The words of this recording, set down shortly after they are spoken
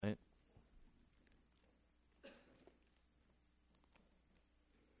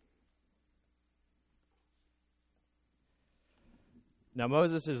Now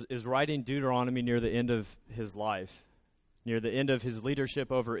Moses is writing Deuteronomy near the end of his life, near the end of his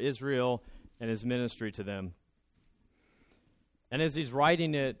leadership over Israel and his ministry to them. And as he's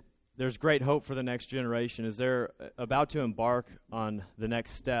writing it, there's great hope for the next generation as they're about to embark on the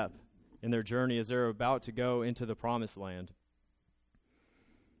next step in their journey, as they're about to go into the promised land.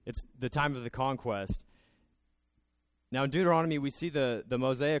 It's the time of the conquest. Now in Deuteronomy, we see the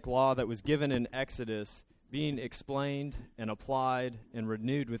Mosaic law that was given in Exodus being explained and applied and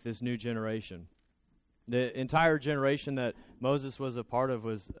renewed with this new generation. The entire generation that Moses was a part of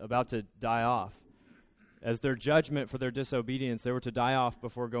was about to die off. As their judgment for their disobedience, they were to die off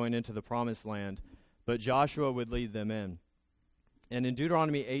before going into the promised land, but Joshua would lead them in. And in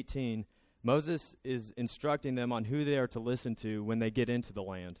Deuteronomy 18, Moses is instructing them on who they are to listen to when they get into the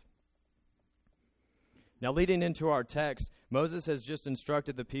land. Now, leading into our text, Moses has just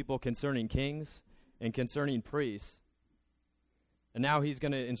instructed the people concerning kings and concerning priests. And now he's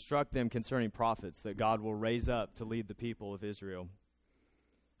going to instruct them concerning prophets that God will raise up to lead the people of Israel.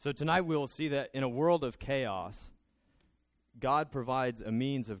 So tonight we will see that in a world of chaos, God provides a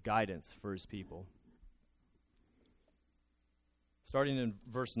means of guidance for his people. Starting in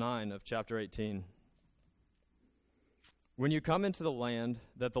verse 9 of chapter 18. When you come into the land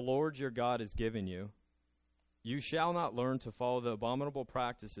that the Lord your God is giving you, you shall not learn to follow the abominable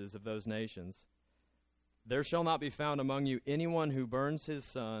practices of those nations. There shall not be found among you anyone who burns his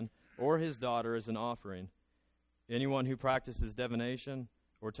son or his daughter as an offering, anyone who practices divination,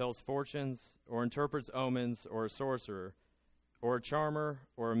 or tells fortunes, or interprets omens, or a sorcerer, or a charmer,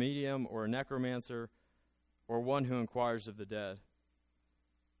 or a medium, or a necromancer, or one who inquires of the dead.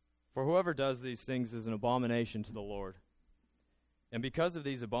 For whoever does these things is an abomination to the Lord. And because of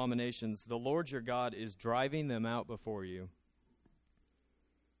these abominations, the Lord your God is driving them out before you.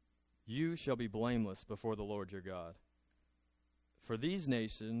 You shall be blameless before the Lord your God. For these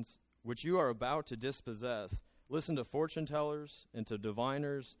nations, which you are about to dispossess, listen to fortune tellers and to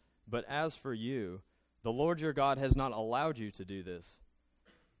diviners, but as for you, the Lord your God has not allowed you to do this.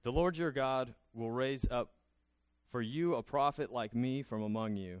 The Lord your God will raise up for you a prophet like me from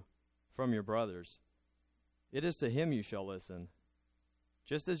among you, from your brothers. It is to him you shall listen.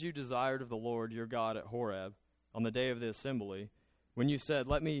 Just as you desired of the Lord your God at Horeb on the day of the assembly, when you said,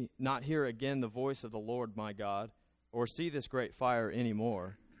 let me not hear again the voice of the Lord my God, or see this great fire any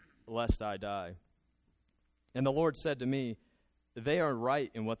more, lest I die. And the Lord said to me, they are right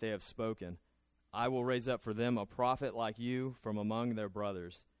in what they have spoken. I will raise up for them a prophet like you from among their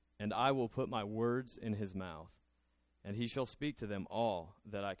brothers, and I will put my words in his mouth, and he shall speak to them all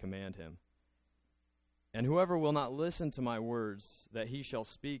that I command him. And whoever will not listen to my words that he shall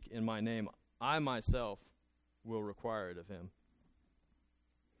speak in my name, I myself will require it of him.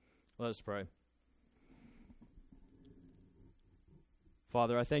 Let us pray.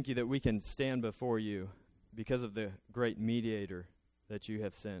 Father, I thank you that we can stand before you because of the great mediator that you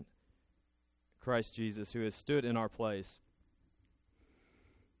have sent, Christ Jesus, who has stood in our place.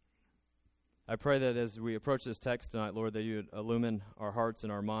 I pray that as we approach this text tonight, Lord, that you would illumine our hearts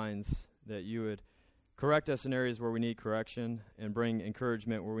and our minds, that you would correct us in areas where we need correction and bring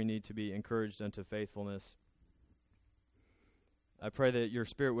encouragement where we need to be encouraged unto faithfulness. I pray that your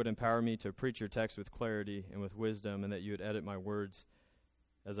Spirit would empower me to preach your text with clarity and with wisdom, and that you would edit my words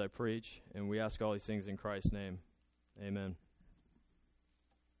as I preach. And we ask all these things in Christ's name. Amen.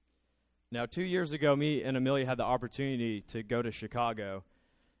 Now, 2 years ago, me and Amelia had the opportunity to go to Chicago.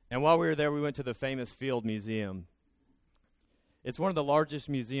 And while we were there, we went to the famous Field Museum. It's one of the largest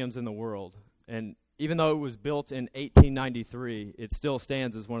museums in the world. And even though it was built in 1893, it still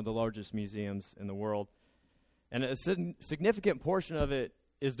stands as one of the largest museums in the world. And a significant portion of it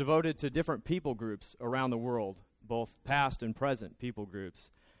is devoted to different people groups around the world, both past and present people groups.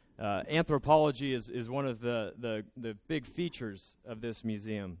 Anthropology is one of the big features of this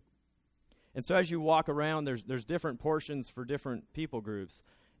museum. And so as you walk around, there's different portions for different people groups.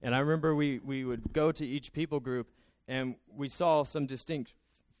 And I remember we would go to each people group, and we saw some distinct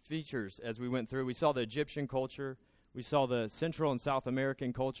features as we went through. We saw the Egyptian culture. We saw the Central and South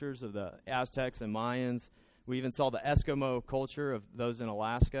American cultures of the Aztecs and Mayans. We even saw the Eskimo culture of those in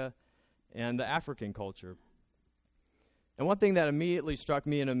Alaska and the African culture. And one thing that immediately struck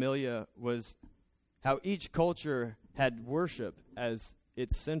me and Amelia was how each culture had worship as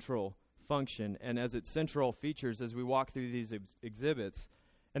its central function and as its central features as we walk through these exhibits.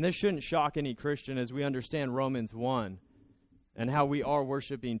 And this shouldn't shock any Christian as we understand Romans 1 and how we are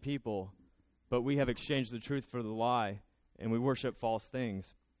worshiping people, but we have exchanged the truth for the lie, and we worship false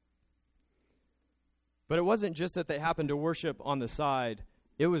things. But it wasn't just that they happened to worship on the side.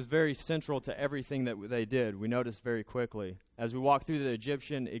 it was very central to everything that they did. We noticed very quickly. As we walk through the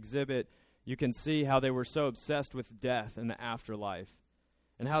Egyptian exhibit, you can see how they were so obsessed with death and the afterlife,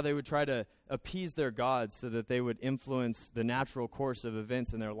 and how they would try to appease their gods so that they would influence the natural course of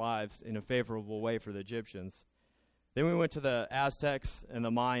events in their lives in a favorable way for the Egyptians. Then we went to the Aztecs and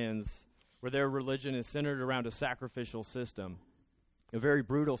the Mayans, where their religion is centered around a sacrificial system, a very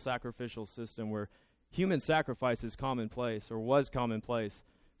brutal sacrificial system where human sacrifice is commonplace, or was commonplace,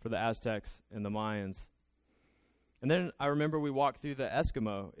 for the Aztecs and the Mayans. And then I remember we walked through the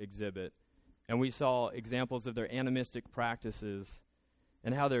Eskimo exhibit, and we saw examples of their animistic practices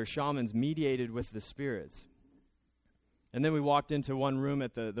and how their shamans mediated with the spirits. And then we walked into one room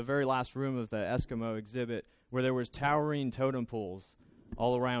at the very last room of the Eskimo exhibit, where there was towering totem poles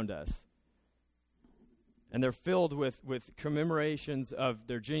all around us. And they're filled with commemorations of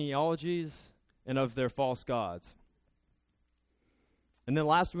their genealogies and of their false gods. And then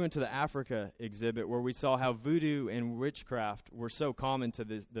last we went to the Africa exhibit, where we saw how voodoo and witchcraft were so common to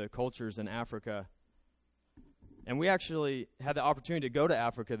the cultures in Africa. And we actually had the opportunity to go to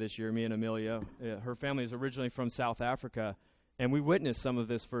Africa this year, me and Amelia. Her family is originally from South Africa, and we witnessed some of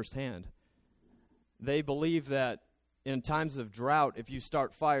this firsthand. They believe that in times of drought, if you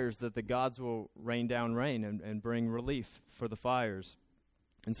start fires, that the gods will rain down rain and bring relief for the fires.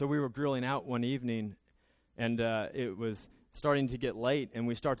 And so we were grilling out one evening, and it was starting to get late, and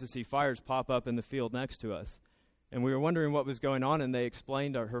we start to see fires pop up in the field next to us. And we were wondering what was going on, and they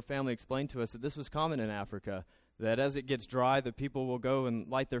explained, or her family explained to us, that this was common in Africa, that as it gets dry, the people will go and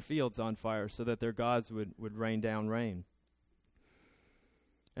light their fields on fire so that their gods would rain down rain.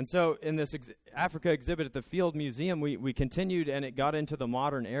 And so in this Africa exhibit at the Field Museum, we continued, and it got into the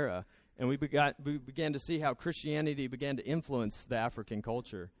modern era, and we began to see how Christianity began to influence the African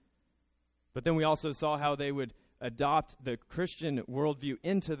culture. But then we also saw how they would adopt the Christian worldview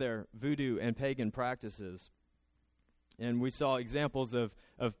into their voodoo and pagan practices. And we saw examples of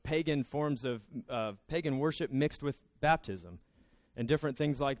pagan forms of pagan worship mixed with baptism and different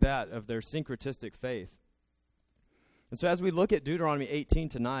things like that of their syncretistic faith. And so as we look at Deuteronomy 18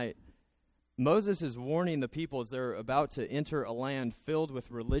 tonight, Moses is warning the people as they're about to enter a land filled with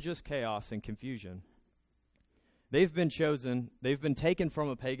religious chaos and confusion. They've been chosen. They've been taken from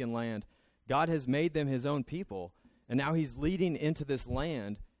a pagan land. God has made them his own people, and now he's leading into this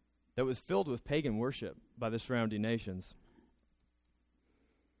land that was filled with pagan worship by the surrounding nations.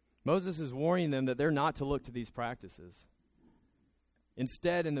 Moses is warning them that they're not to look to these practices.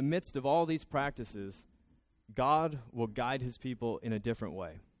 Instead, in the midst of all these practices, God will guide his people in a different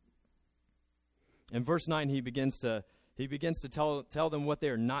way. In verse 9, he begins to tell them what they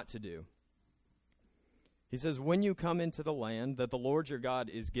are not to do. He says, "When you come into the land that the Lord your God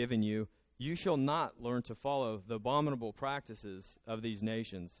is giving you, you shall not learn to follow the abominable practices of these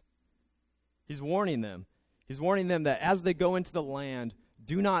nations." He's warning them. He's warning them that as they go into the land,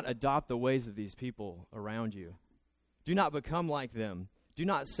 do not adopt the ways of these people around you. Do not become like them. Do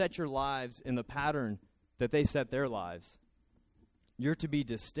not set your lives in the pattern that they set their lives. You're to be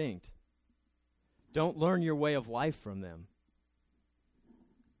distinct. Don't learn your way of life from them.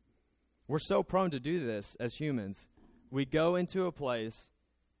 We're so prone to do this as humans. We go into a place,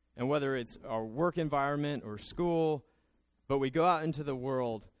 and whether it's our work environment or school, but we go out into the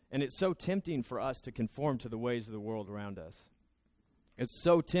world, and it's so tempting for us to conform to the ways of the world around us. It's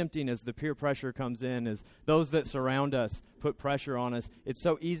so tempting as the peer pressure comes in, as those that surround us put pressure on us. It's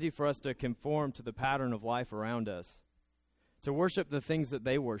so easy for us to conform to the pattern of life around us, to worship the things that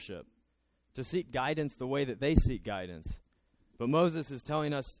they worship, to seek guidance the way that they seek guidance. But Moses is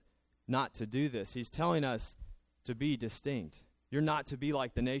telling us not to do this. He's telling us to be distinct. You're not to be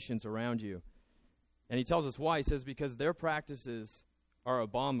like the nations around you. And he tells us why. He says, because their practices are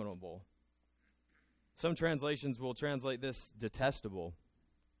abominable. Some translations will translate this detestable.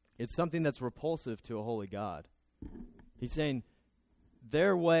 It's something that's repulsive to a holy God. He's saying,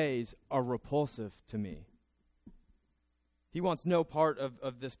 their ways are repulsive to me. He wants no part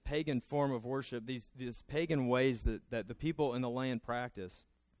of this pagan form of worship, these pagan ways that the people in the land practice.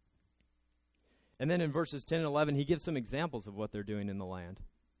 And then in verses 10 and 11, he gives some examples of what they're doing in the land.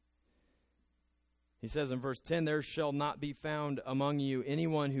 He says in verse 10, "There shall not be found among you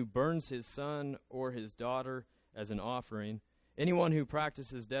anyone who burns his son or his daughter as an offering, anyone who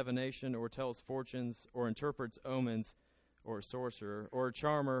practices divination or tells fortunes or interprets omens, or a sorcerer, or a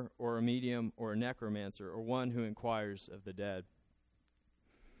charmer, or a medium, or a necromancer, or one who inquires of the dead."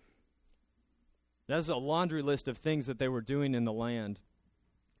 That's a laundry list of things that they were doing in the land.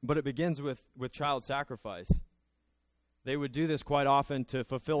 But it begins with child sacrifice. They would do this quite often to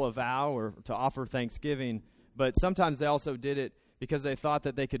fulfill a vow or to offer thanksgiving, but sometimes they also did it because they thought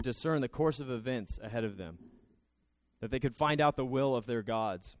that they could discern the course of events ahead of them, that they could find out the will of their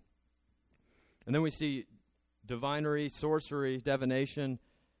gods. And then we see divinery, sorcery, divination,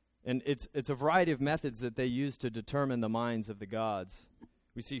 and it's a variety of methods that they use to determine the minds of the gods.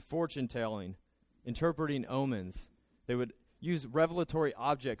 We see fortune-telling, interpreting omens. They would use revelatory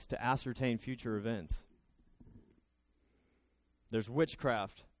objects to ascertain future events. There's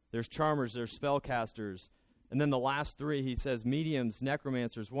witchcraft, there's charmers, there's spellcasters, and then the last three, he says, mediums,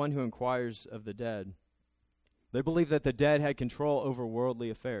 necromancers, one who inquires of the dead. They believed that the dead had control over worldly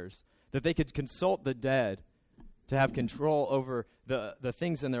affairs, that they could consult the dead to have control over the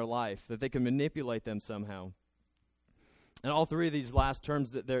things in their life, that they could manipulate them somehow. And all three of these last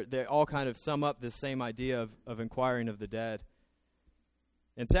terms, they all kind of sum up this same idea of inquiring of the dead.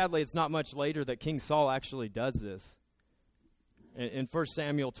 And sadly, it's not much later that King Saul actually does this. In 1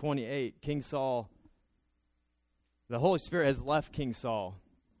 Samuel 28, King Saul, the Holy Spirit has left King Saul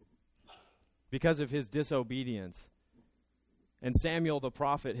because of his disobedience. And Samuel the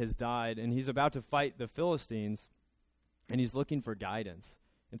prophet has died, and he's about to fight the Philistines, and he's looking for guidance.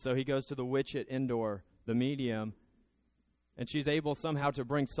 And so he goes to the witch at Endor, the medium, and she's able somehow to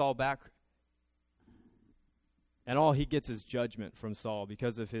bring Saul back. And all he gets is judgment from Saul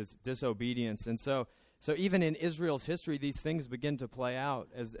because of his disobedience. And so even in Israel's history, these things begin to play out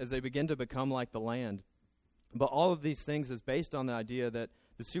as they begin to become like the land. But all of these things is based on the idea that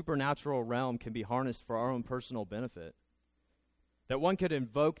the supernatural realm can be harnessed for our own personal benefit. That one could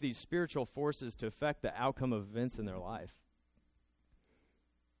invoke these spiritual forces to affect the outcome of events in their life.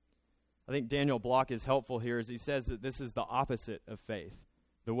 I think Daniel Block is helpful here as he says that this is the opposite of faith.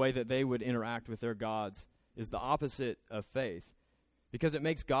 The way that they would interact with their gods is the opposite of faith, because it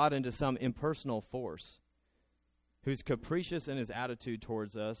makes God into some impersonal force who's capricious in his attitude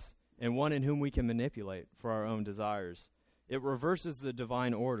towards us and one in whom we can manipulate for our own desires. It reverses the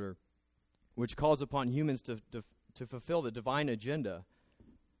divine order, which calls upon humans to fulfill the divine agenda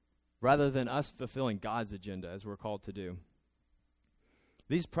rather than us fulfilling God's agenda as we're called to do.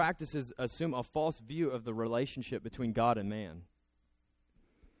 These practices assume a false view of the relationship between God and man.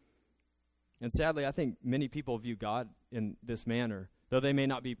 And sadly, I think many people view God in this manner. Though they may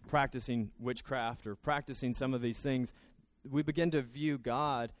not be practicing witchcraft or practicing some of these things, we begin to view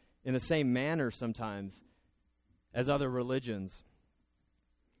God in the same manner sometimes as other religions.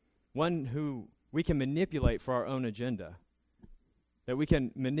 One who we can manipulate for our own agenda. That we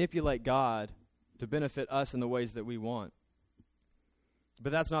can manipulate God to benefit us in the ways that we want.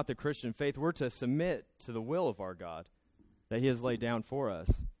 But that's not the Christian faith. We're to submit to the will of our God that he has laid down for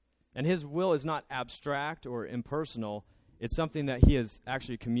us. And his will is not abstract or impersonal. It's something that he has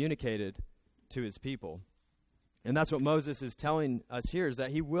actually communicated to his people. And that's what Moses is telling us here, is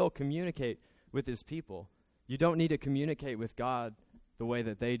that he will communicate with his people. You don't need to communicate with God the way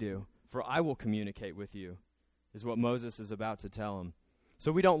that they do, for I will communicate with you, is what Moses is about to tell him.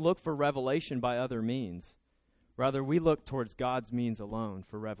 So we don't look for revelation by other means. Rather, we look towards God's means alone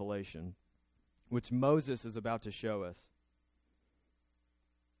for revelation, which Moses is about to show us.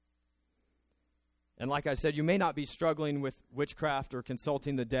 And like I said, you may not be struggling with witchcraft or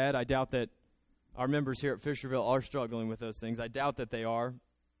consulting the dead. I doubt that our members here at Fisherville are struggling with those things. I doubt that they are.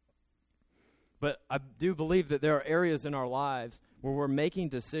 But I do believe that there are areas in our lives where we're making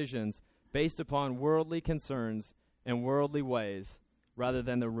decisions based upon worldly concerns and worldly ways rather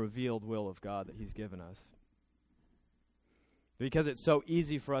than the revealed will of God that he's given us. Because it's so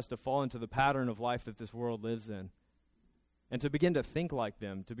easy for us to fall into the pattern of life that this world lives in and to begin to think like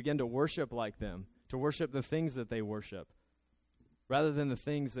them, to begin to worship like them, to worship the things that they worship, rather than the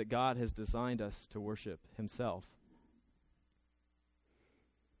things that God has designed us to worship himself.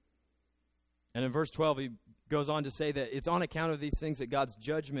 And in verse 12, he goes on to say that it's on account of these things that God's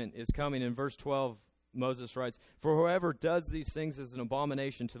judgment is coming. In verse 12, Moses writes, "For whoever does these things is an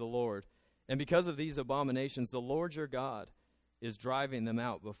abomination to the Lord. And because of these abominations, the Lord your God is driving them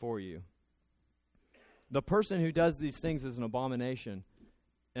out before you." The person who does these things is an abomination.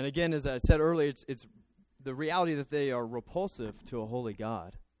 And again, as I said earlier, it's the reality that they are repulsive to a holy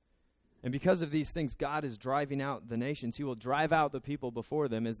God. And because of these things, God is driving out the nations. He will drive out the people before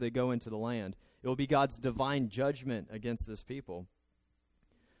them as they go into the land. It will be God's divine judgment against this people.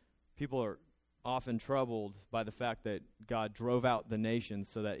 People are often troubled by the fact that God drove out the nations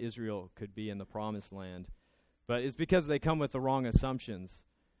so that Israel could be in the promised land. But it's because they come with the wrong assumptions.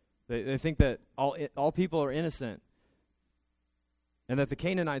 They think that all people are innocent, and that the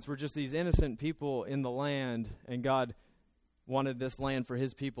Canaanites were just these innocent people in the land, and God wanted this land for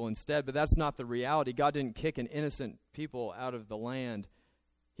his people instead. But that's not the reality. God didn't kick an innocent people out of the land.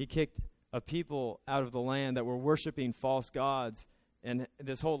 He kicked of people out of the land that were worshiping false gods, and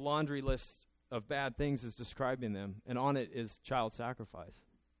this whole laundry list of bad things is describing them, and on it is child sacrifice.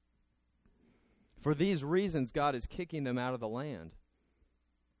 For these reasons, God is kicking them out of the land.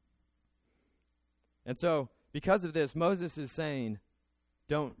 And so, because of this, Moses is saying,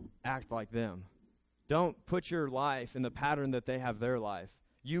 don't act like them. Don't put your life in the pattern that they have their life.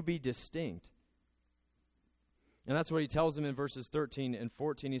 You be distinct. And that's what he tells them in verses 13 and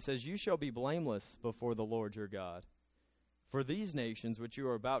 14. He says, you shall be blameless before the Lord your God. For these nations which you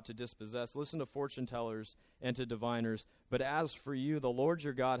are about to dispossess, listen to fortune tellers and to diviners. But as for you, the Lord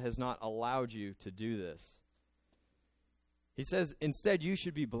your God has not allowed you to do this. He says, instead, you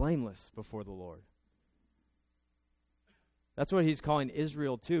should be blameless before the Lord. That's what he's calling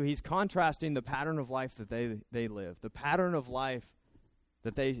Israel to. He's contrasting the pattern of life that they live, the pattern of life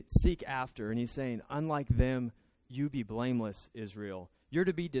that they seek after. And he's saying, unlike them, you be blameless, Israel. You're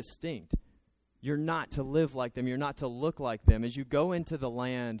to be distinct. You're not to live like them. You're not to look like them. As you go into the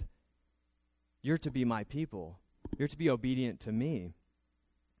land, you're to be my people. You're to be obedient to me.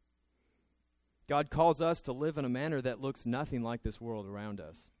 God calls us to live in a manner that looks nothing like this world around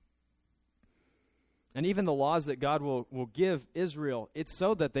us. And even the laws that God will give Israel, it's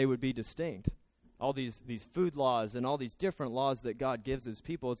so that they would be distinct. All these food laws and all these different laws that God gives his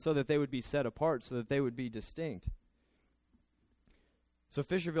people, it's so that they would be set apart, so that they would be distinct. So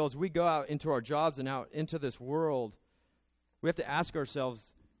Fisherville, as we go out into our jobs and out into this world, we have to ask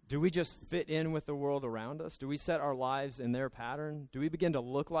ourselves, do we just fit in with the world around us? Do we set our lives in their pattern? Do we begin to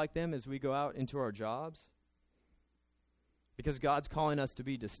look like them as we go out into our jobs? Because God's calling us to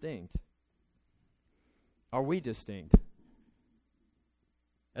be distinct. Are we distinct?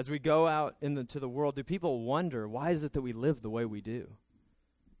 As we go out into the world, do people wonder, why is it that we live the way we do?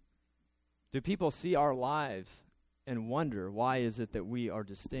 Do people see our lives and wonder, why is it that we are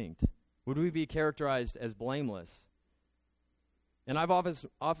distinct? Would we be characterized as blameless? And I've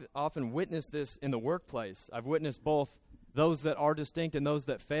often witnessed this in the workplace. I've witnessed both those that are distinct and those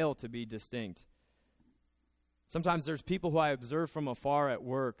that fail to be distinct. Sometimes there's people who I observe from afar at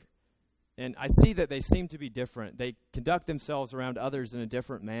work, and I see that they seem to be different. They conduct themselves around others in a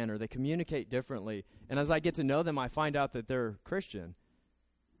different manner. They communicate differently. And as I get to know them, I find out that they're Christian.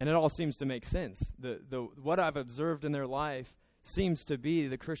 And it all seems to make sense. What I've observed in their life seems to be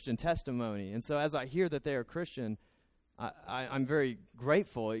the Christian testimony. And so as I hear that they are Christian, I'm very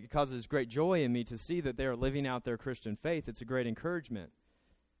grateful. It causes great joy in me to see that they are living out their Christian faith. It's a great encouragement.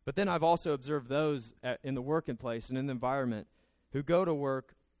 But then I've also observed those in the working place and in the environment who go to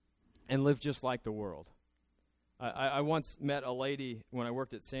work and live just like the world. I once met a lady when I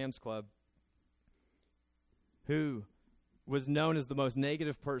worked at Sam's Club who was known as the most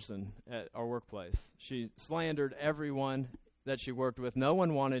negative person at our workplace. She slandered everyone that she worked with. No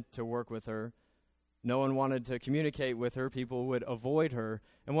one wanted to work with her. No one wanted to communicate with her. People would avoid her.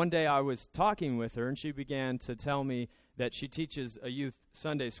 And one day I was talking with her, and she began to tell me that she teaches a youth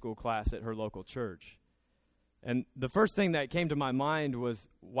Sunday school class at her local church. And the first thing that came to my mind was,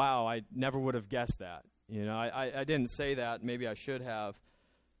 wow, I never would have guessed that. You know, I didn't say that. Maybe I should have.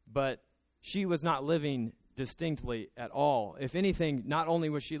 But she was not living distinctly at all. If anything, not only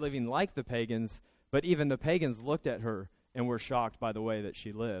was she living like the pagans, but even the pagans looked at her and were shocked by the way that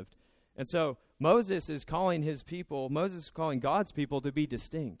she lived. And so Moses is calling his people, Moses is calling God's people to be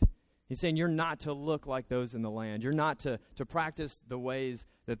distinct. He's saying you're not to look like those in the land. You're not to practice the ways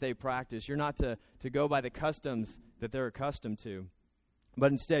that they practice. You're not to go by the customs that they're accustomed to.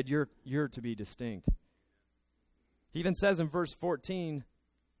 But instead, you're to be distinct. He even says in verse 14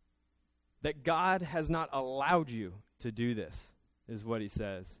 that God has not allowed you to do this, is what he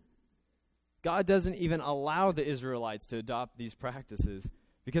says. God doesn't even allow the Israelites to adopt these practices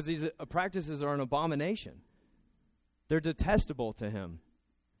because these practices are an abomination. They're detestable to him.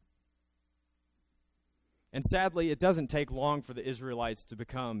 And sadly, it doesn't take long for the Israelites to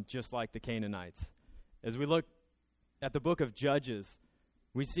become just like the Canaanites. As we look at the book of Judges,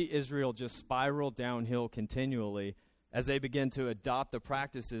 we see Israel just spiral downhill continually as they begin to adopt the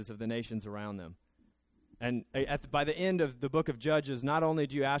practices of the nations around them. And by the end of the book of Judges, not only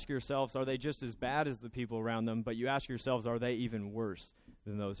do you ask yourselves, are they just as bad as the people around them, but you ask yourselves, are they even worse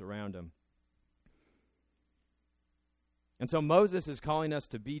than those around them? And so Moses is calling us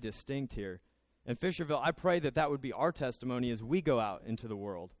to be distinct here. And Fisherville, I pray that would be our testimony as we go out into the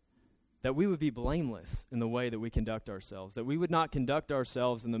world, that we would be blameless in the way that we conduct ourselves, that we would not conduct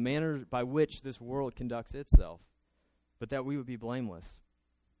ourselves in the manner by which this world conducts itself, but that we would be blameless.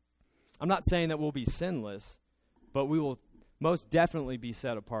 I'm not saying that we'll be sinless, but we will most definitely be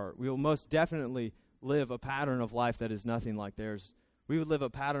set apart. We will most definitely live a pattern of life that is nothing like theirs. we would live a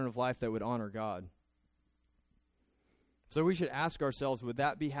pattern of life that would honor God. So we should ask ourselves, would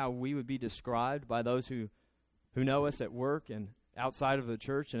that be how we would be described by those who know us at work and outside of the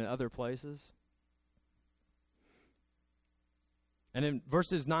church and at other places? And in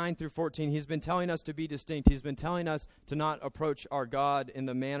verses 9 through 14, he's been telling us to be distinct. He's been telling us to not approach our God in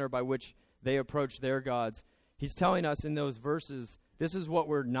the manner by which they approach their gods. He's telling us in those verses, this is what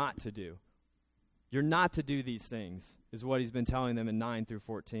we're not to do. You're not to do these things, is what he's been telling them in 9 through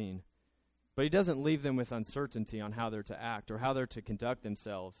 14. But he doesn't leave them with uncertainty on how they're to act or how they're to conduct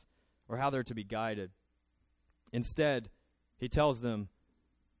themselves or how they're to be guided. Instead, he tells them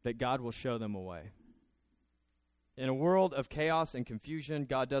that God will show them a way. In a world of chaos and confusion,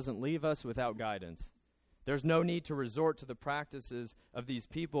 God doesn't leave us without guidance. There's no need to resort to the practices of these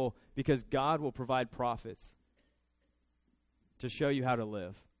people because God will provide prophets to show you how to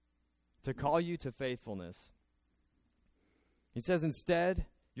live, to call you to faithfulness. He says instead,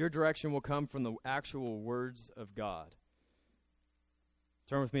 your direction will come from the actual words of God.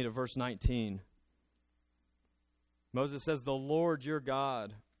 Turn with me to verse 19. Moses says, "The Lord your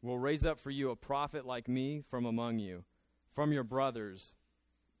God will raise up for you a prophet like me from among you, from your brothers.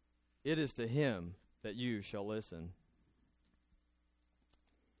 It is to him that you shall listen."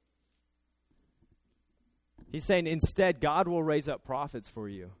 He's saying instead, God will raise up prophets for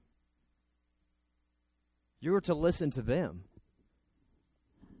you. You are to listen to them.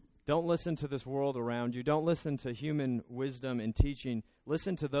 Don't listen to this world around you. Don't listen to human wisdom and teaching.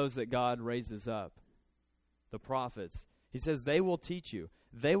 Listen to those that God raises up, the prophets. He says they will teach you.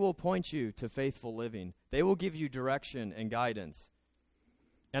 They will point you to faithful living. They will give you direction and guidance.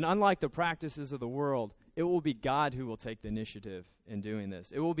 And unlike the practices of the world, it will be God who will take the initiative in doing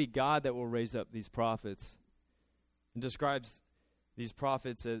this. It will be God that will raise up these prophets, and describes these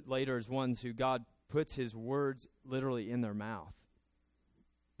prophets later as ones who God puts his words literally in their mouth.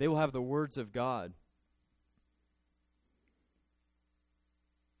 They will have the words of God.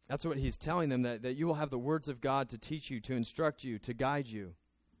 That's what he's telling them, that you will have the words of God to teach you, to instruct you, to guide you.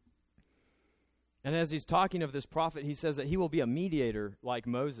 And as he's talking of this prophet, he says that he will be a mediator like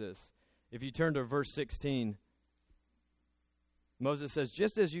Moses. If you turn to verse 16, Moses says,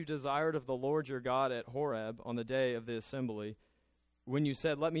 "Just as you desired of the Lord your God at Horeb on the day of the assembly, when you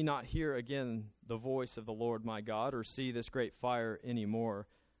said, 'Let me not hear again the voice of the Lord my God, or see this great fire any more,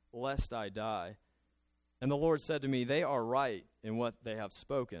 lest I die.' And the Lord said to me, 'They are right in what they have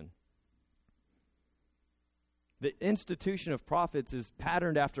spoken.'" The institution of prophets is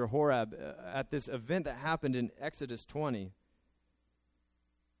patterned after Horeb at this event that happened in Exodus 20.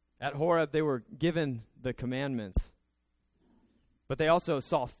 At Horeb, they were given the commandments. But they also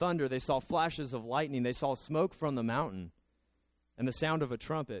saw thunder. They saw flashes of lightning. They saw smoke from the mountain and the sound of a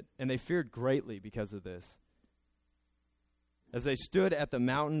trumpet. And they feared greatly because of this. As they stood at the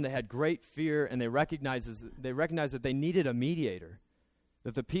mountain, they had great fear, and they recognized that they needed a mediator,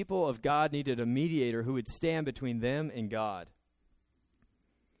 that the people of God needed a mediator who would stand between them and God.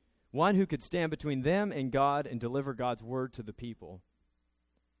 One who could stand between them and God and deliver God's word to the people.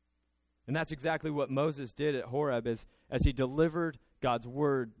 And that's exactly what Moses did at Horeb as he delivered God's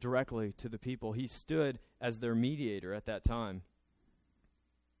word directly to the people. He stood as their mediator at that time.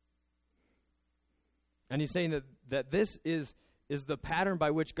 And he's saying that this is the pattern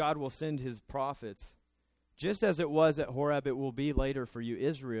by which God will send his prophets. Just as it was at Horeb, it will be later for you,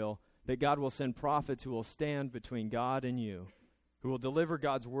 Israel, that God will send prophets who will stand between God and you, who will deliver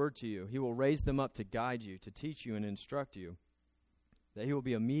God's word to you. He will raise them up to guide you, to teach you and instruct you. That he will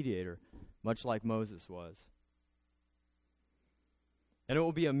be a mediator, much like Moses was. And it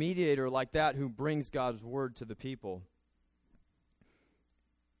will be a mediator like that who brings God's word to the people.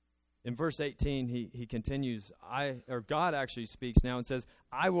 In verse 18, he continues, God actually speaks now and says,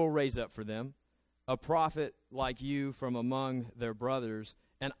 "I will raise up for them a prophet like you from among their brothers,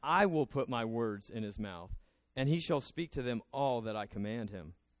 and I will put my words in his mouth, and he shall speak to them all that I command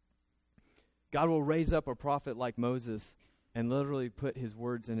him." God will raise up a prophet like Moses and literally put his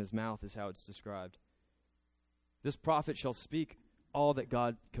words in his mouth, is how it's described. This prophet shall speak all that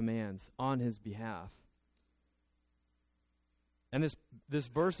God commands on his behalf. And this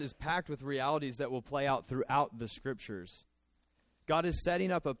verse is packed with realities that will play out throughout the Scriptures. God is setting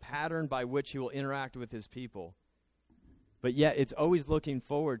up a pattern by which he will interact with his people. But yet it's always looking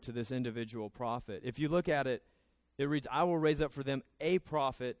forward to this individual prophet. If you look at it, it reads, "I will raise up for them a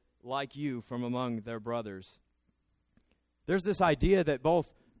prophet like you from among their brothers." There's this idea that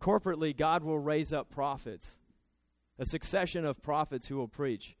both corporately God will raise up prophets, a succession of prophets who will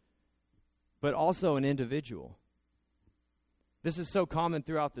preach, but also an individual. This is so common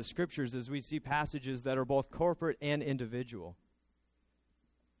throughout the Scriptures as we see passages that are both corporate and individual.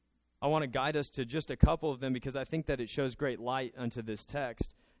 I want to guide us to just a couple of them because I think that it shows great light unto this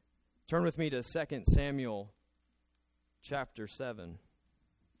text. Turn with me to 2 Samuel chapter 7.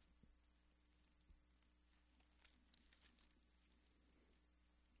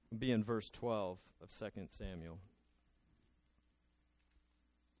 We'll be in verse 12 of 2 Samuel.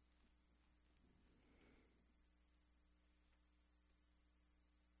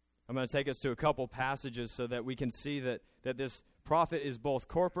 I'm going to take us to a couple passages so that we can see that this prophet is both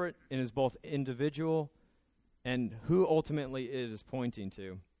corporate and is both individual, and who ultimately it is pointing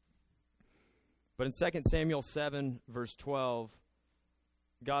to. But in 2 Samuel 7, verse 12,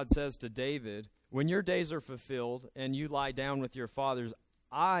 God says to David, "When your days are fulfilled and you lie down with your fathers,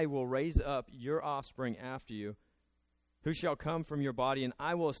 I will raise up your offspring after you, who shall come from your body, and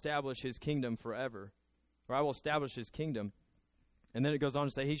I will establish his kingdom forever." Or I will establish his kingdom. And then it goes on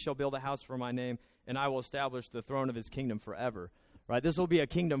to say, "He shall build a house for my name, and I will establish the throne of his kingdom forever." Right? This will be a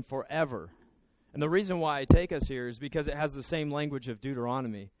kingdom forever. And the reason why I take us here is because it has the same language of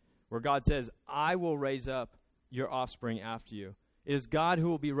Deuteronomy, where God says, "I will raise up your offspring after you." It is God who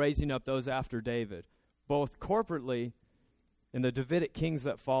will be raising up those after David, both corporately in the Davidic kings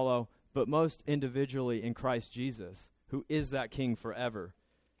that follow, but most individually in Christ Jesus, who is that king forever.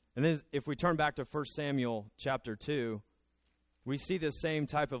 And then if we turn back to 1 Samuel chapter 2, we see this same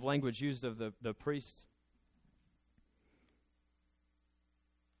type of language used of the priests.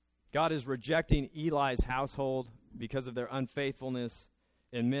 God is rejecting Eli's household because of their unfaithfulness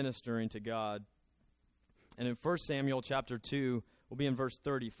in ministering to God. And in 1 Samuel chapter 2, we'll be in verse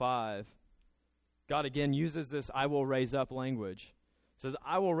 35. God again uses this "I will raise up" language. It says,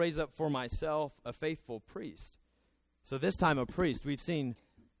 "I will raise up for myself a faithful priest." So this time a priest. We've seen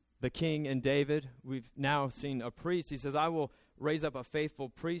the king and David. We've now seen a priest. He says, "I will raise up a faithful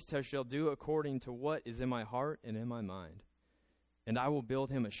priest who shall do according to what is in my heart and in my mind. And I will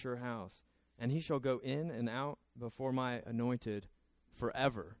build him a sure house, and he shall go in and out before my anointed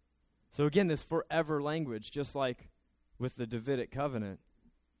forever." So again, this forever language, just like with the Davidic covenant,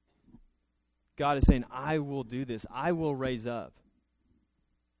 God is saying, "I will do this. I will raise up."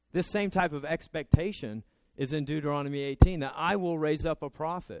 This same type of expectation is in Deuteronomy 18, that I will raise up a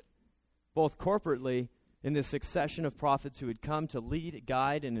prophet, both corporately in this succession of prophets who would come to lead,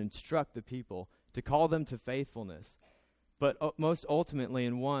 guide, and instruct the people, to call them to faithfulness, but most ultimately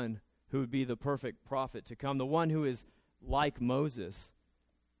in one who would be the perfect prophet to come, the one who is like Moses,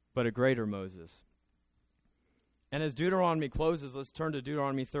 but a greater Moses. And as Deuteronomy closes, let's turn to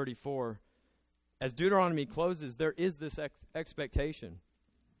Deuteronomy 34. As Deuteronomy closes, there is this expectation.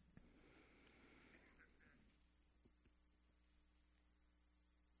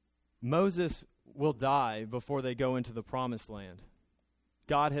 Moses will die before they go into the promised land.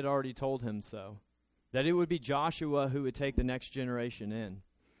 God had already told him so, that it would be Joshua who would take the next generation in.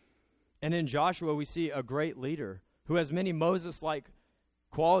 And in Joshua, we see a great leader who has many Moses-like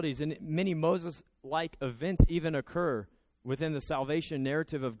qualities, and many Moses-like events even occur within the salvation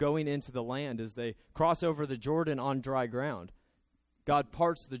narrative of going into the land as they cross over the Jordan on dry ground. God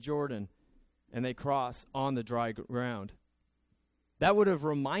parts the Jordan, and they cross on the dry ground. That would have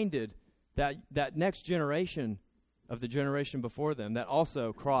reminded that next generation of the generation before them that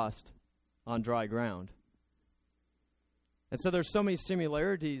also crossed on dry ground. And so there's so many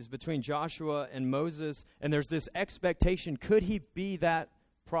similarities between Joshua and Moses, and there's this expectation, could he be that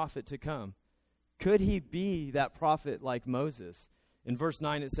prophet to come? Could he be that prophet like Moses? In verse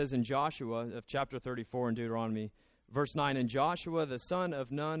 9 it says in Joshua of chapter 34 in Deuteronomy, verse 9, "And Joshua the son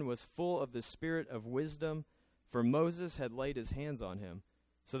of Nun was full of the spirit of wisdom, for Moses had laid his hands on him.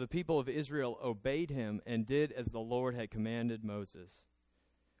 So the people of Israel obeyed him and did as the Lord had commanded Moses."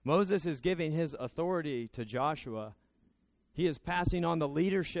 Moses is giving his authority to Joshua. He is passing on the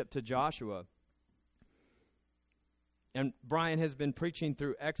leadership to Joshua. And Brian has been preaching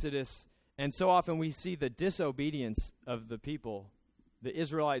through Exodus, and so often we see the disobedience of the people. The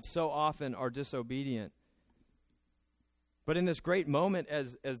Israelites so often are disobedient. But in this great moment,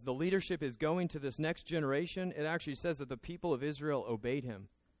 as the leadership is going to this next generation, it actually says that the people of Israel obeyed him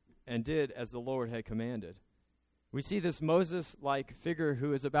and did as the Lord had commanded. We see this Moses-like figure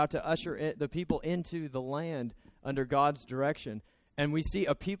who is about to usher the people into the land under God's direction. And we see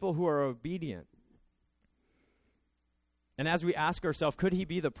a people who are obedient. And as we ask ourselves, could he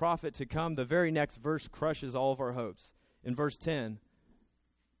be the prophet to come? The very next verse crushes all of our hopes. In verse 10,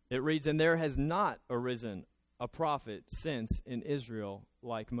 it reads, "And there has not arisen a prophet since in Israel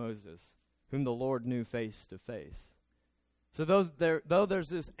like Moses, whom the Lord knew face to face." So though there's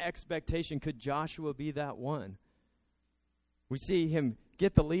this expectation, could Joshua be that one? We see him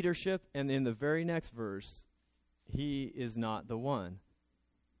get the leadership, and in the very next verse, he is not the one.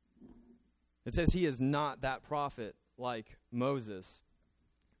 It says he is not that prophet like Moses.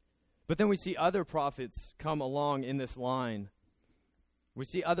 But then we see other prophets come along in this line. We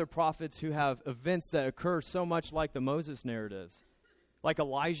see other prophets who have events that occur so much like the Moses narratives. Like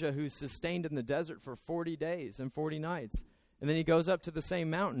Elijah, who's sustained in the desert for 40 days and 40 nights. And then he goes up to the same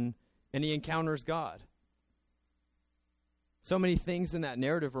mountain and he encounters God. So many things in that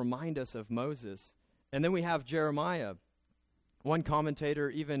narrative remind us of Moses. And then we have Jeremiah. One commentator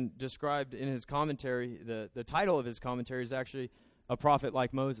even described in his commentary, the title of his commentary is actually A Prophet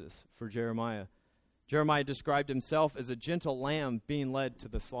Like Moses for Jeremiah. Jeremiah described himself as a gentle lamb being led to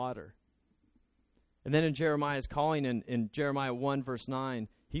the slaughter. And then in Jeremiah's calling, in Jeremiah 1 verse 9,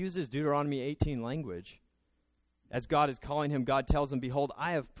 he uses Deuteronomy 18 language. As God is calling him, God tells him, "Behold,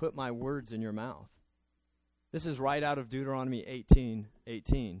 I have put my words in your mouth." This is right out of Deuteronomy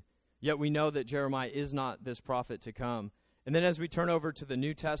 18:18. Yet we know that Jeremiah is not this prophet to come. And then as we turn over to the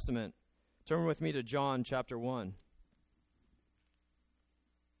New Testament, turn with me to John chapter 1.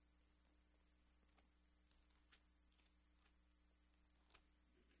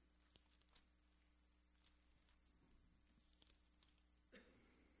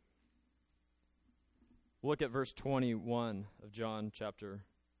 Look at verse 21 of John chapter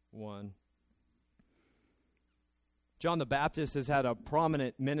 1. John the Baptist has had a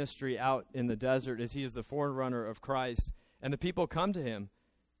prominent ministry out in the desert as he is the forerunner of Christ. And the people come to him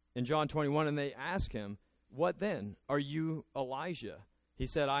in John 21 and they ask him, "What then? Are you Elijah?" He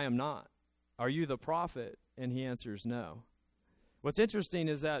said, "I am not." "Are you the prophet?" And he answers, "No." What's interesting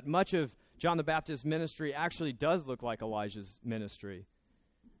is that much of John the Baptist's ministry actually does look like Elijah's ministry.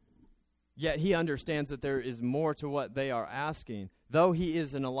 Yet he understands that there is more to what they are asking. Though he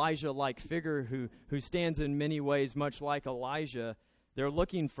is an Elijah-like figure who stands in many ways much like Elijah, they're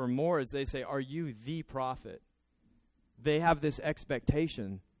looking for more as they say, "Are you the prophet?" They have this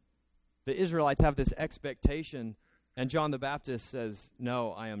expectation. The Israelites have this expectation, and John the Baptist says,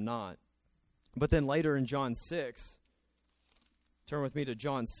 "No, I am not." But then later in John 6, turn with me to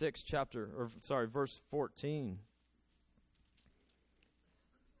John 6 verse 14.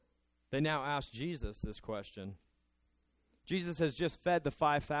 They now ask Jesus this question. Jesus has just fed the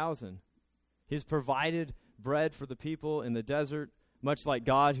 5,000. He's provided bread for the people in the desert, much like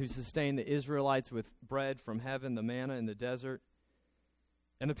God who sustained the Israelites with bread from heaven, the manna in the desert.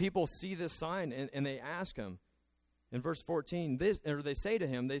 And the people see this sign and they ask him. In verse 14, they say to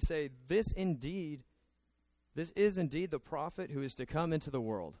him, this is indeed the prophet who is to come into the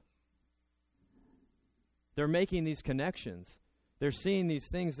world. They're making these connections. They're seeing these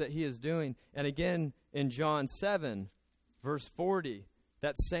things that he is doing. And again, in John 7, verse 40,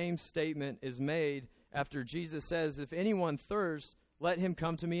 that same statement is made after Jesus says, "If anyone thirsts, let him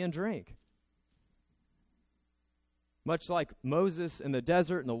come to me and drink." Much like Moses in the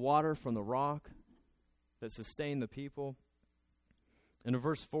desert and the water from the rock that sustained the people. And in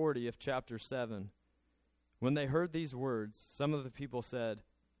verse 40 of chapter 7, when they heard these words, some of the people said,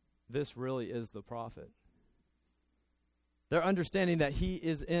 "This really is the prophet." They're understanding that he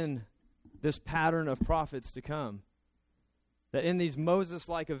is in this pattern of prophets to come. That in these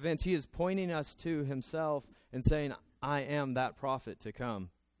Moses-like events, he is pointing us to himself and saying, "I am that prophet to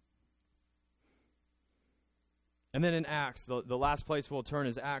come." And then in Acts, the last place we'll turn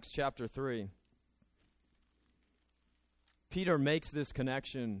is Acts chapter 3. Peter makes this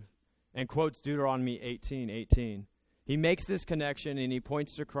connection and quotes Deuteronomy 18:18. He makes this connection and he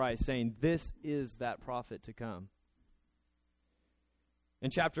points to Christ saying, "This is that prophet to come." In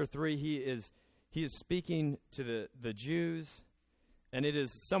chapter 3, he is speaking to the Jews, and it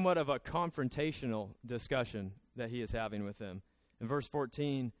is somewhat of a confrontational discussion that he is having with them. In verse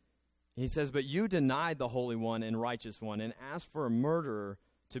 14, he says, "But you denied the Holy One and Righteous One, and asked for a murderer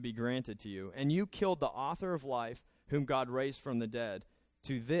to be granted to you. And you killed the author of life, whom God raised from the dead.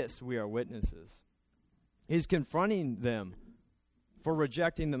 To this we are witnesses." He's confronting them for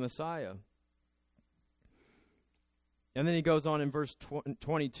rejecting the Messiah. And then he goes on in verse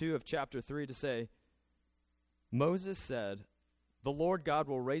 22 of chapter 3 to say, "Moses said, 'The Lord God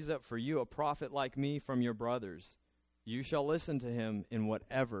will raise up for you a prophet like me from your brothers. You shall listen to him in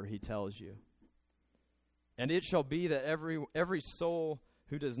whatever he tells you. And it shall be that every soul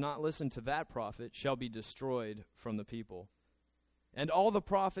who does not listen to that prophet shall be destroyed from the people. And all the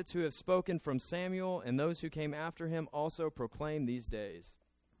prophets who have spoken from Samuel and those who came after him also proclaim these days.'"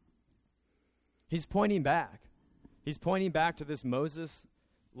 He's pointing back. He's pointing back to this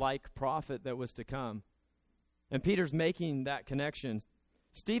Moses-like prophet that was to come. And Peter's making that connection.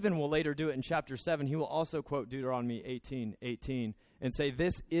 Stephen will later do it in chapter 7. He will also quote Deuteronomy 18:18 and say,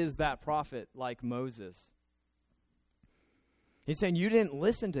 "This is that prophet like Moses." He's saying you didn't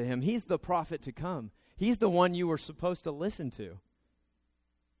listen to him. He's the prophet to come. He's the one you were supposed to listen to,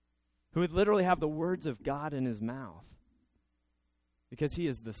 who would literally have the words of God in his mouth, because he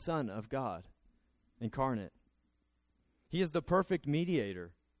is the Son of God incarnate. He is the perfect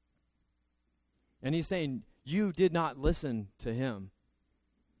mediator. And he's saying, you did not listen to him.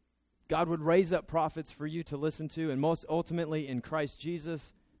 God would raise up prophets for you to listen to, and most ultimately in Christ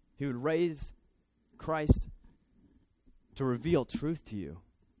Jesus, he would raise Christ to reveal truth to you,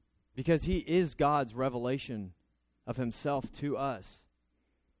 because he is God's revelation of himself to us.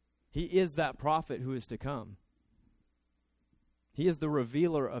 He is that prophet who is to come. He is the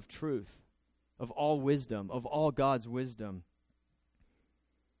revealer of truth, of all wisdom, of all God's wisdom,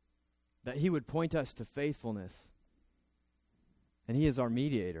 that he would point us to faithfulness. And he is our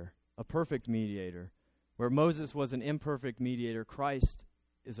mediator, a perfect mediator. Where Moses was an imperfect mediator, Christ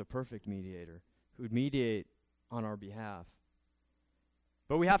is a perfect mediator who would mediate on our behalf.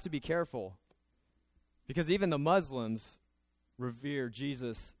 But we have to be careful, because even the Muslims revere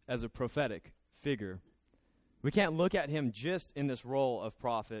Jesus as a prophetic figure. We can't look at him just in this role of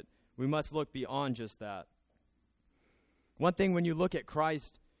prophet. We must look beyond just that. One thing, when you look at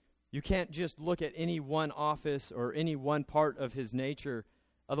Christ, you can't just look at any one office or any one part of his nature.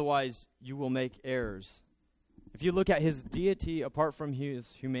 Otherwise, you will make errors. If you look at his deity apart from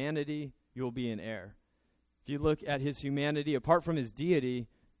his humanity, you will be in error. If you look at his humanity apart from his deity,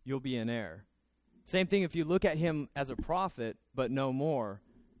 you'll be in error. Same thing if you look at him as a prophet, but no more,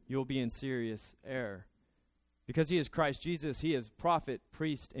 you'll be in serious error. Because he is Christ Jesus, he is prophet,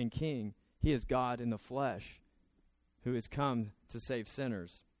 priest, and king. He is God in the flesh, who has come to save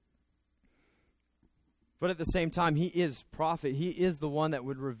sinners. But at the same time, he is prophet. He is the one that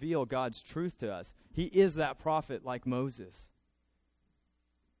would reveal God's truth to us. He is that prophet like Moses.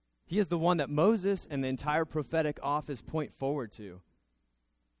 He is the one that Moses and the entire prophetic office point forward to.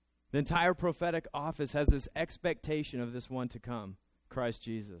 The entire prophetic office has this expectation of this one to come, Christ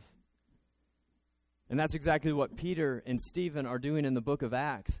Jesus. And that's exactly what Peter and Stephen are doing in the book of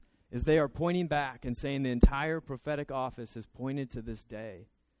Acts, is they are pointing back and saying the entire prophetic office is pointed to this day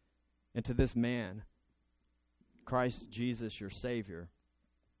and to this man, Christ Jesus, your Savior.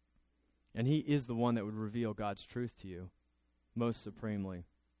 And he is the one that would reveal God's truth to you most supremely.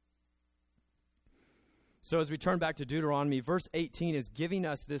 So as we turn back to Deuteronomy, verse 18 is giving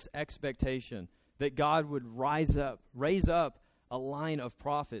us this expectation that God would raise up a line of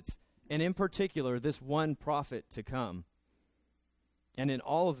prophets, and in particular, this one prophet to come. And in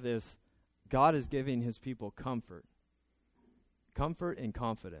all of this, God is giving his people comfort and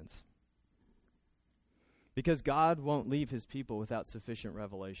confidence. Because God won't leave his people without sufficient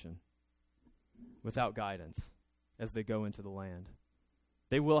revelation, without guidance, as they go into the land.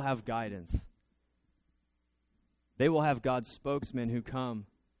 They will have guidance. They will have God's spokesmen who come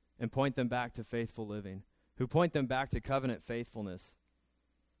and point them back to faithful living, who point them back to covenant faithfulness.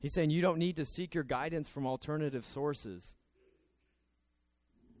 He's saying you don't need to seek your guidance from alternative sources,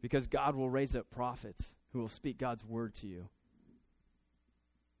 because God will raise up prophets who will speak God's word to you.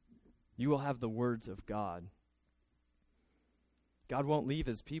 You will have the words of God. God won't leave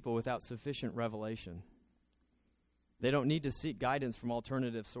his people without sufficient revelation. They don't need to seek guidance from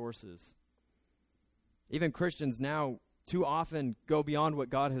alternative sources. Even Christians now too often go beyond what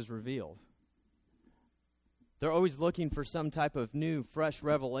God has revealed. They're always looking for some type of new, fresh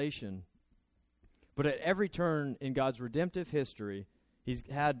revelation. But at every turn in God's redemptive history, he's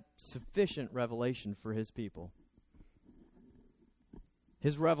had sufficient revelation for his people.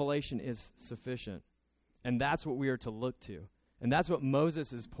 His revelation is sufficient. And that's what we are to look to. And that's what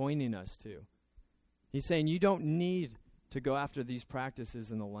Moses is pointing us to. He's saying you don't need to go after these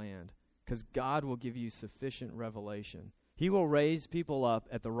practices in the land, because God will give you sufficient revelation. He will raise people up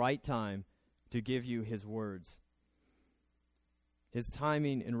at the right time to give you his words. His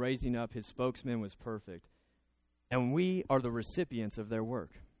timing in raising up his spokesman was perfect. And we are the recipients of their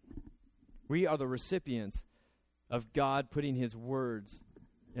work. We are the recipients of God putting his words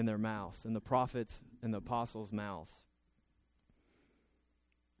in their mouths, in the prophets and the apostles' mouths.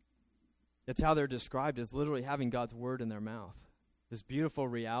 It's how they're described, as literally having God's word in their mouth. This beautiful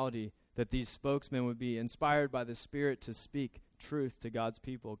reality that these spokesmen would be inspired by the Spirit to speak truth to God's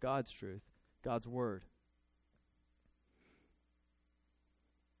people, God's truth, God's word.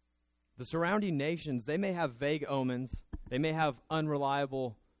 The surrounding nations, they may have vague omens, they may have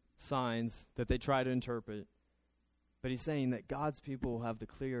unreliable signs that they try to interpret, but he's saying that God's people will have the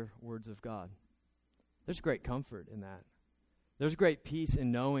clear words of God. There's great comfort in that. There's great peace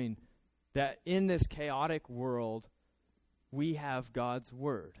in knowing that in this chaotic world, we have God's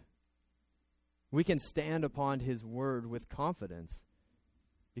word. We can stand upon his word with confidence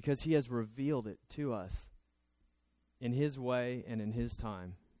because he has revealed it to us in his way and in his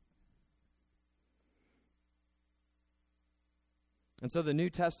time. And so the New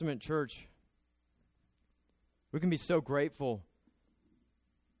Testament church, we can be so grateful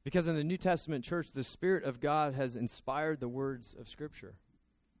because in the New Testament church, the Spirit of God has inspired the words of Scripture.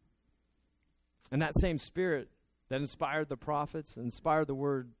 And that same Spirit that inspired the prophets, inspired the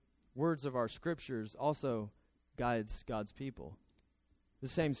words of our Scriptures, also guides God's people. The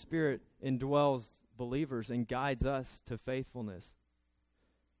same Spirit indwells believers and guides us to faithfulness,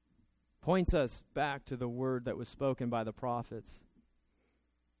 points us back to the word that was spoken by the prophets,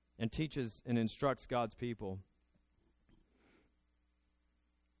 and teaches and instructs God's people.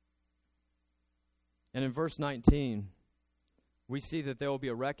 And in verse 19, we see that there will be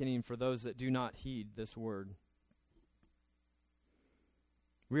a reckoning for those that do not heed this word.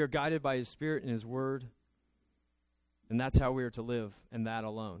 We are guided by his Spirit and his word, and that's how we are to live, and that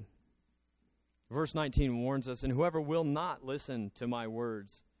alone. Verse 19 warns us, "And whoever will not listen to my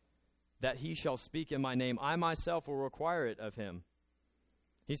words, that he shall speak in my name, I myself will require it of him."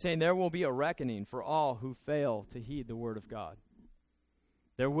 He's saying there will be a reckoning for all who fail to heed the word of God.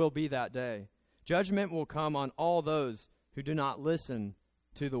 There will be that day. Judgment will come on all those who do not listen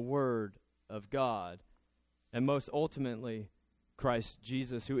to the word of God, and most ultimately, Christ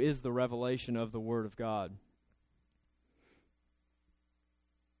Jesus, who is the revelation of the word of God.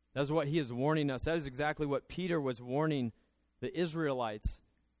 That's what he is warning us. That is exactly what Peter was warning the Israelites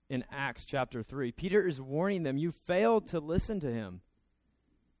in Acts chapter 3. Peter is warning them, you failed to listen to him.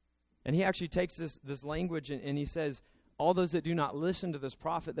 And he actually takes this language and he says, all those that do not listen to this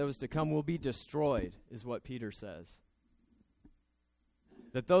prophet that was to come will be destroyed, is what Peter says.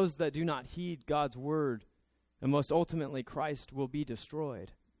 That those that do not heed God's word, and most ultimately Christ, will be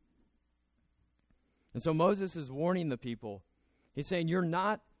destroyed. And so Moses is warning the people. He's saying, you're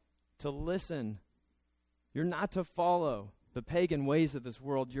not to listen. You're not to follow the pagan ways of this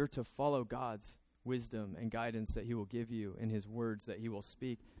world. You're to follow God's wisdom and guidance that he will give you in his words that he will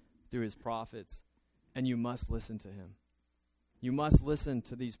speak through his prophets. And you must listen to him. You must listen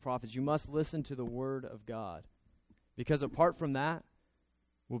to these prophets. You must listen to the word of God. Because apart from that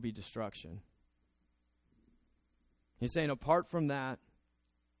will be destruction. He's saying apart from that,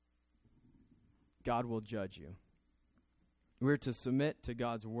 God will judge you. We're to submit to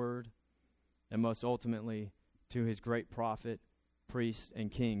God's word and most ultimately to his great prophet, priest, and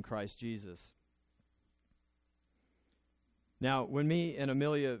king, Christ Jesus. Now, when me and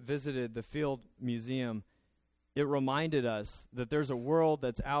Amelia visited the Field Museum, it reminded us that there's a world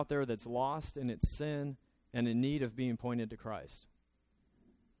that's out there that's lost in its sin and in need of being pointed to Christ.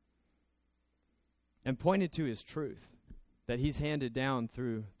 And pointed to his truth that he's handed down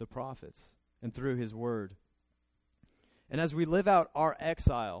through the prophets and through his word. And as we live out our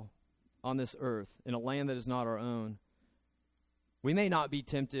exile on this earth in a land that is not our own, we may not be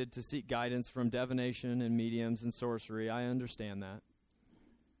tempted to seek guidance from divination and mediums and sorcery. I understand that.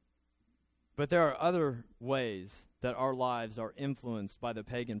 But there are other ways that our lives are influenced by the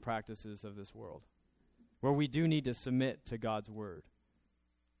pagan practices of this world, where we do need to submit to God's word,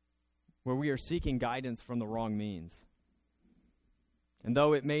 where we are seeking guidance from the wrong means. And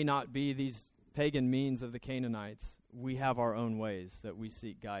though it may not be these pagan means of the Canaanites, we have our own ways that we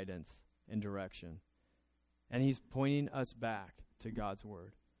seek guidance and direction. And he's pointing us back to God's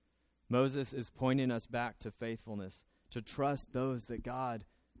word. Moses is pointing us back to faithfulness, to trust those that God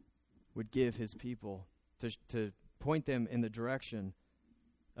would give his people, to point them in the direction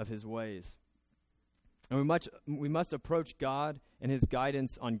of his ways. And we must approach God and his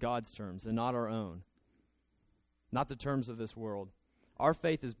guidance on God's terms and not our own, not the terms of this world. Our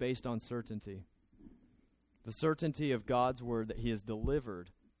faith is based on certainty, the certainty of God's word that he has delivered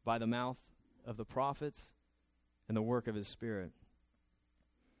by the mouth of the prophets and the work of his Spirit.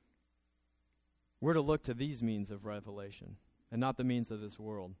 We're to look to these means of revelation and not the means of this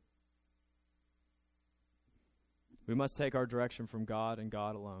world. We must take our direction from God and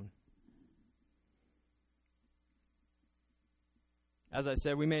God alone. As I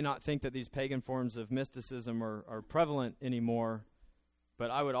said, we may not think that these pagan forms of mysticism are prevalent anymore,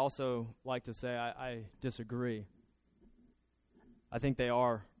 but I would also like to say I disagree. I think they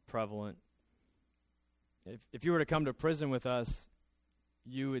are prevalent. If you were to come to prison with us,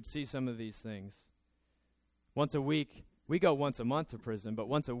 you would see some of these things. Once a week, we go once a month to prison, but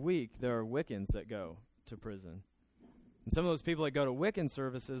once a week there are Wiccans that go to prison. And some of those people that go to Wiccan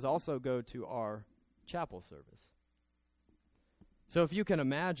services also go to our chapel service. So if you can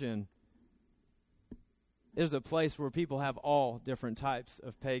imagine, there's a place where people have all different types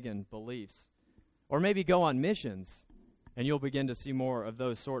of pagan beliefs. Or maybe go on missions, and you'll begin to see more of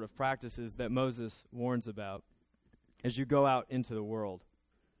those sort of practices that Moses warns about as you go out into the world.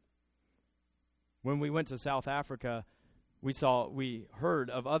 When we went to South Africa, we heard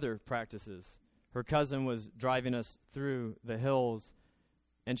of other practices. Her cousin was driving us through the hills,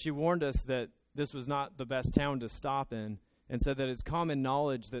 and she warned us that this was not the best town to stop in, and said that it's common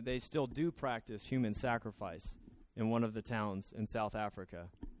knowledge that they still do practice human sacrifice in one of the towns in South Africa.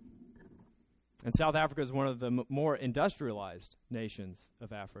 And South Africa is one of the more industrialized nations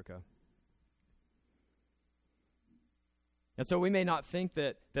of Africa. And so we may not think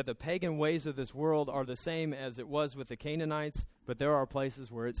that the pagan ways of this world are the same as it was with the Canaanites, but there are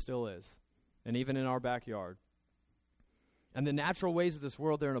places where it still is, and even in our backyard. And the natural ways of this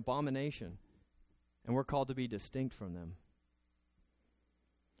world, they're an abomination, and we're called to be distinct from them.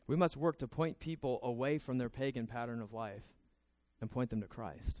 We must work to point people away from their pagan pattern of life and point them to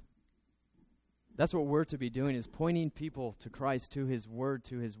Christ. That's what we're to be doing, is pointing people to Christ, to His Word,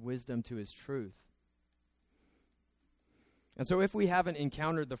 to His wisdom, to His truth. And so if we haven't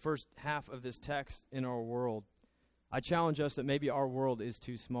encountered the first half of this text in our world, I challenge us that maybe our world is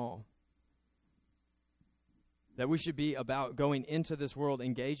too small. That we should be about going into this world,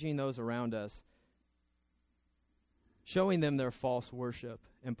 engaging those around us, showing them their false worship,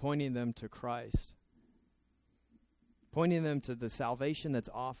 and pointing them to Christ. Pointing them to the salvation that's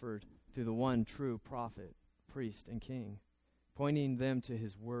offered through the one true prophet, priest, and king. Pointing them to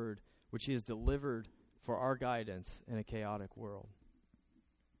His Word, which He has delivered for our guidance in a chaotic world.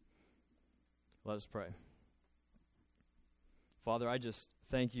 Let us pray. Father, I just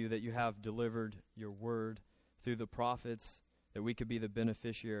thank You that You have delivered Your Word through the prophets, that we could be the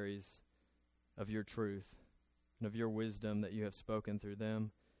beneficiaries of Your truth and of Your wisdom that You have spoken through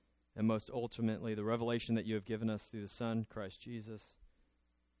them, and most ultimately the revelation that You have given us through the Son, Christ Jesus.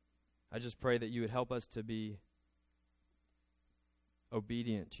 I just pray that You would help us to be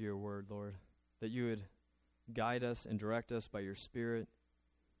obedient to Your Word, Lord, that You would guide us and direct us by Your Spirit,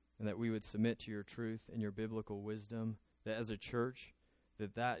 and that we would submit to Your truth and Your biblical wisdom, that as a church,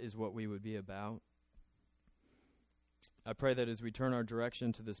 that is what we would be about. I pray that as we turn our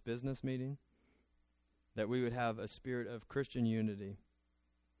direction to this business meeting, that we would have a spirit of Christian unity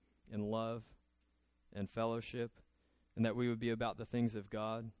and love and fellowship, and that we would be about the things of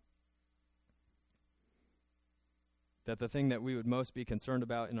God. That the thing that we would most be concerned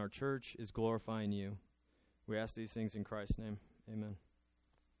about in our church is glorifying You. We ask these things in Christ's name. Amen.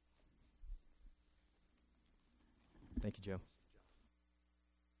 Thank you, Joe.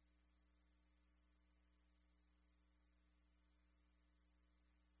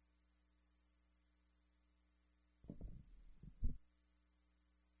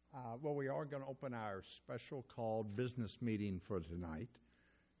 Well, we are going to open our special called business meeting for tonight.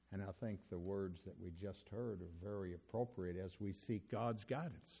 And I think the words that we just heard are very appropriate as we seek God's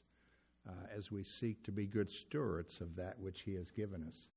guidance, as we seek to be good stewards of that which He has given us.